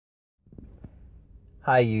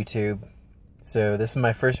Hi YouTube. So this is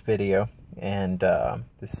my first video, and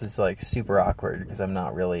this is like super awkward because I'm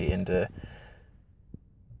not really into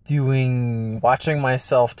watching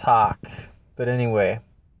myself talk. But anyway,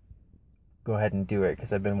 go ahead and do it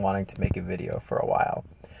because I've been wanting to make a video for a while.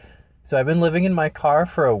 So I've been living in my car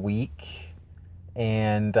for a week,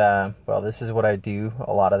 and well, this is what I do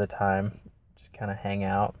a lot of the time. Just kind of hang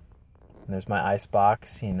out. And there's my ice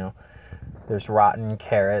box, There's rotten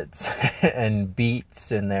carrots and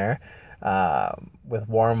beets in there with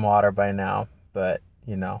warm water by now, but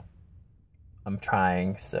I'm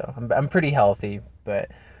trying, so I'm pretty healthy.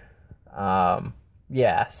 But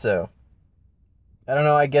yeah, so I don't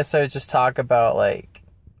know. I guess I would just talk about like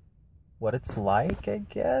what it's like. I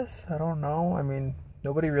guess I don't know. I mean,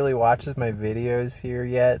 nobody really watches my videos here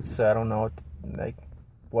yet, so I don't know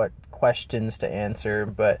what questions to answer,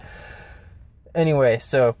 but. Anyway,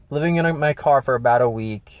 so living in my car for about a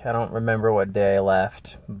week. I don't remember what day I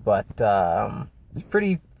left, but it's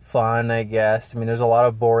pretty fun, I guess. I mean, there's a lot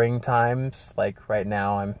of boring times. Like right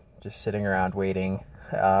now, I'm just sitting around waiting.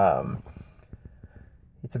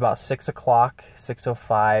 It's about 6 o'clock,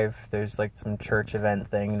 6:05. There's like some church event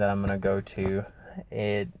thing that I'm gonna go to.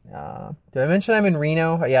 Did I mention I'm in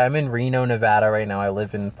Reno? Yeah, I'm in Reno, Nevada right now. I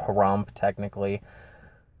live in Pahrump, technically.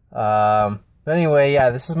 But anyway,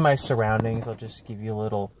 yeah, this is my surroundings. I'll just give you a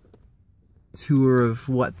little tour of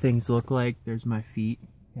what things look like. There's my feet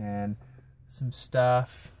and some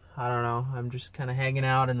stuff. I don't know. I'm just kind of hanging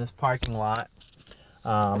out in this parking lot.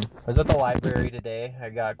 I was at the library today. I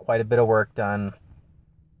got quite a bit of work done.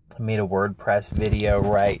 I made a WordPress video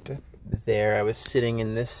right there. I was sitting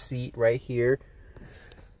in this seat right here,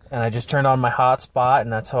 and I just turned on my hotspot,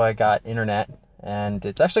 and that's how I got internet. And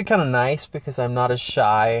it's actually kind of nice because I'm not as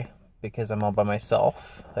shy. Because I'm all by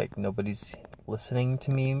myself, like nobody's listening to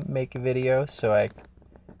me make a video, so I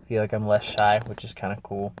feel like I'm less shy, which is kind of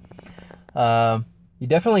cool. You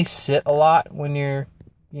definitely sit a lot when you're,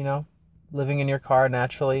 living in your car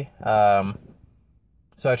naturally. So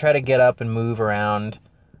I try to get up and move around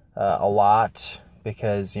a lot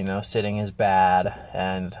because, sitting is bad,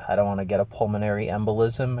 and I don't want to get a pulmonary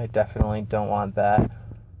embolism. I definitely don't want that.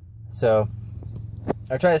 So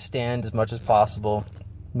I try to stand as much as possible.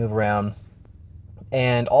 Move around,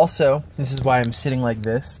 and also this is why I'm sitting like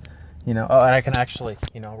this, and I can actually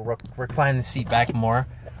recline the seat back more,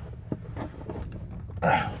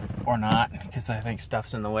 or not, because I think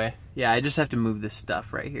stuff's in the way. Yeah, I just have to move this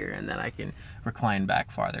stuff right here, and then I can recline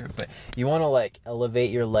back farther. But you want to like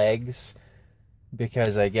elevate your legs,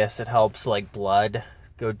 because I guess it helps like blood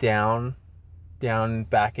go down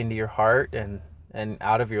back into your heart and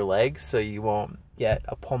out of your legs, so you won't get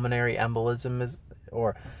a pulmonary embolism and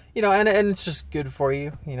it's just good for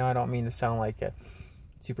you. I don't mean to sound like a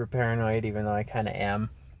super paranoid, even though I kind of am.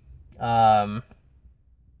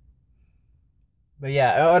 But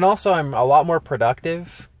yeah, and also I'm a lot more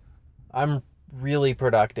productive. I'm really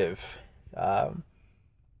productive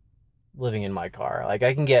living in my car. Like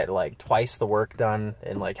I can get like twice the work done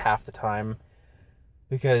in like half the time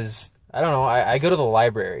because I don't know, I go to the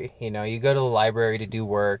library. You go to the library to do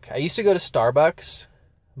work. I used to go to Starbucks,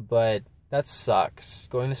 but that sucks.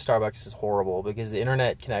 Going to Starbucks is horrible because the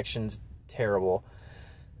internet connection's terrible.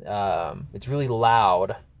 It's really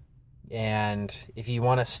loud, and if you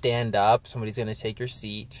want to stand up, somebody's going to take your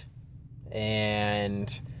seat,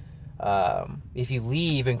 and if you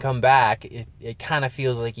leave and come back, it kind of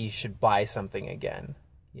feels like you should buy something again,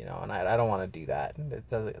 and I don't want to do that.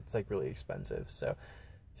 It's like really expensive. So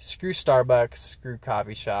screw Starbucks, screw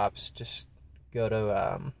coffee shops, just go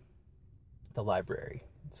to the library.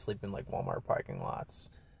 Sleep in like Walmart parking lots.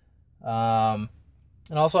 And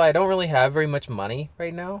also I don't really have very much money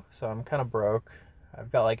right now, so I'm kind of broke.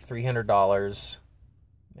 I've got like $300,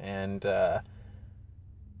 and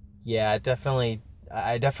yeah, I definitely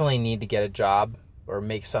need to get a job or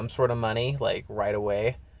make some sort of money like right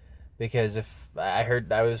away, because if I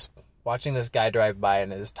was watching this guy drive by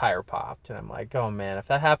and his tire popped, and I'm like, oh man, if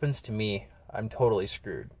that happens to me, I'm totally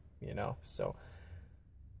screwed, so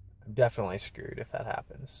I'm definitely screwed if that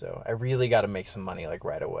happens. So I really got to make some money like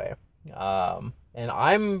right away. And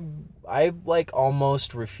I like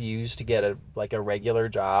almost refuse to get a regular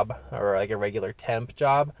job or like a regular temp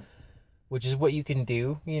job, which is what you can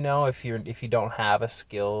do, if you don't have a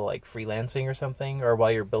skill like freelancing or something, or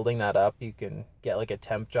while you're building that up, you can get like a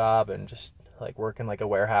temp job and just like work in like a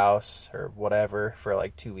warehouse or whatever for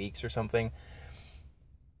like 2 weeks or something.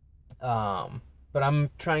 But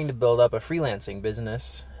I'm trying to build up a freelancing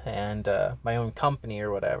business and my own company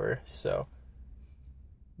or whatever. So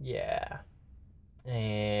yeah,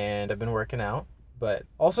 and I've been working out, but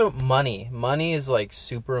also money is like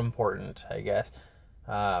super important, I guess.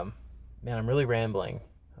 Man, I'm really rambling.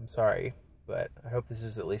 I'm sorry, but I hope this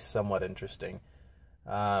is at least somewhat interesting.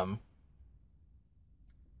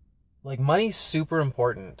 Like, money's super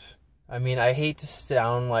important. I mean, I hate to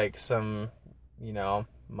sound like some,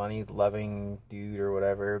 money loving dude or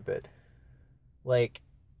whatever, but like,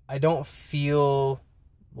 I don't feel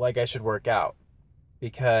like I should work out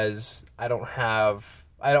because I don't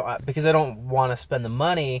want to spend the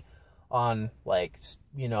money on, like,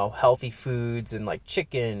 healthy foods and like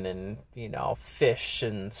chicken and, fish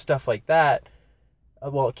and stuff like that.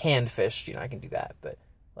 Well, canned fish, I can do that, but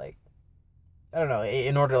like, I don't know,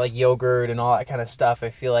 in order, like yogurt and all that kind of stuff, I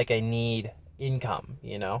feel like I need income,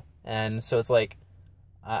 and so it's like,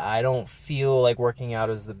 I don't feel like working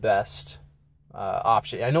out is the best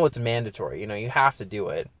option. I know it's mandatory, you have to do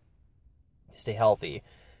it to stay healthy,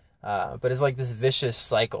 but it's like this vicious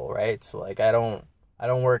cycle, right? So like, I don't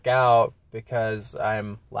work out because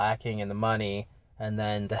I'm lacking in the money, and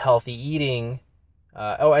then the healthy eating,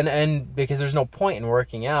 and because there's no point in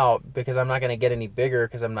working out because I'm not going to get any bigger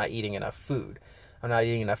because I'm not eating enough food. I'm not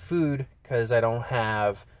eating enough food because I don't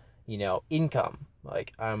have, income.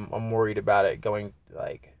 Like, I'm worried about it going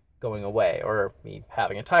away, or me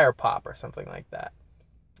having a tire pop or something like that.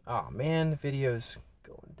 Oh man, the video's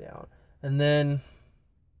going down. And then,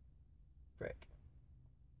 frick,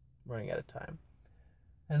 running out of time.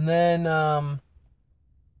 And then,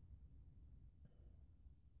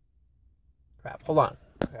 crap, hold on.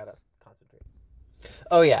 I gotta concentrate.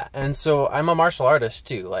 Oh yeah, and so I'm a martial artist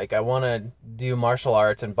too. Like, I want to do martial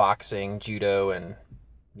arts and boxing, judo, and,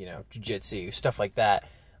 jiu-jitsu, stuff like that.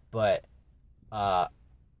 But, I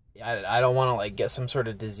don't want to, like, get some sort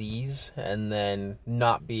of disease and then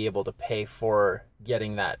not be able to pay for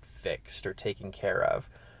getting that fixed or taken care of.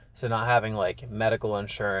 So not having, like, medical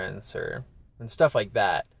insurance and stuff like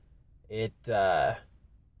that, it, like,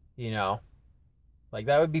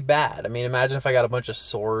 that would be bad. I mean, imagine if I got a bunch of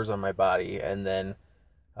sores on my body and then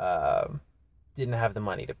didn't have the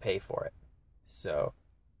money to pay for it. So,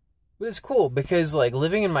 but it's cool because, like,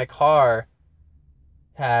 living in my car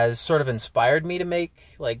has sort of inspired me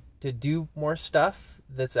to do more stuff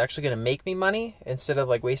that's actually going to make me money instead of,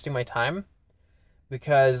 like, wasting my time.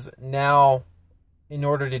 Because now, in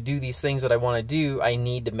order to do these things that I want to do, I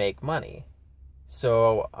need to make money.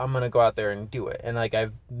 So I'm going to go out there and do it. And, like,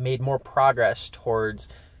 I've made more progress towards,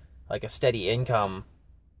 like, a steady income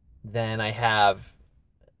than I have,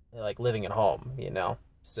 like, living at home,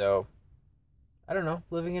 So, I don't know.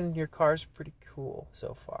 Living in your car is pretty cool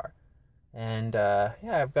so far. And, yeah,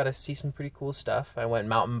 I've got to see some pretty cool stuff. I went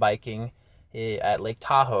mountain biking at Lake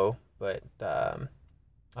Tahoe, but I'll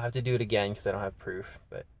have to do it again because I don't have proof.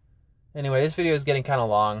 But anyway, this video is getting kind of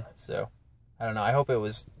long, so I don't know. I hope it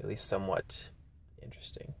was at least somewhat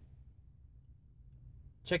interesting.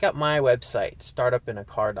 Check out my website,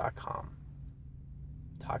 startupinacar.com.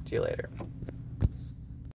 Talk to you later.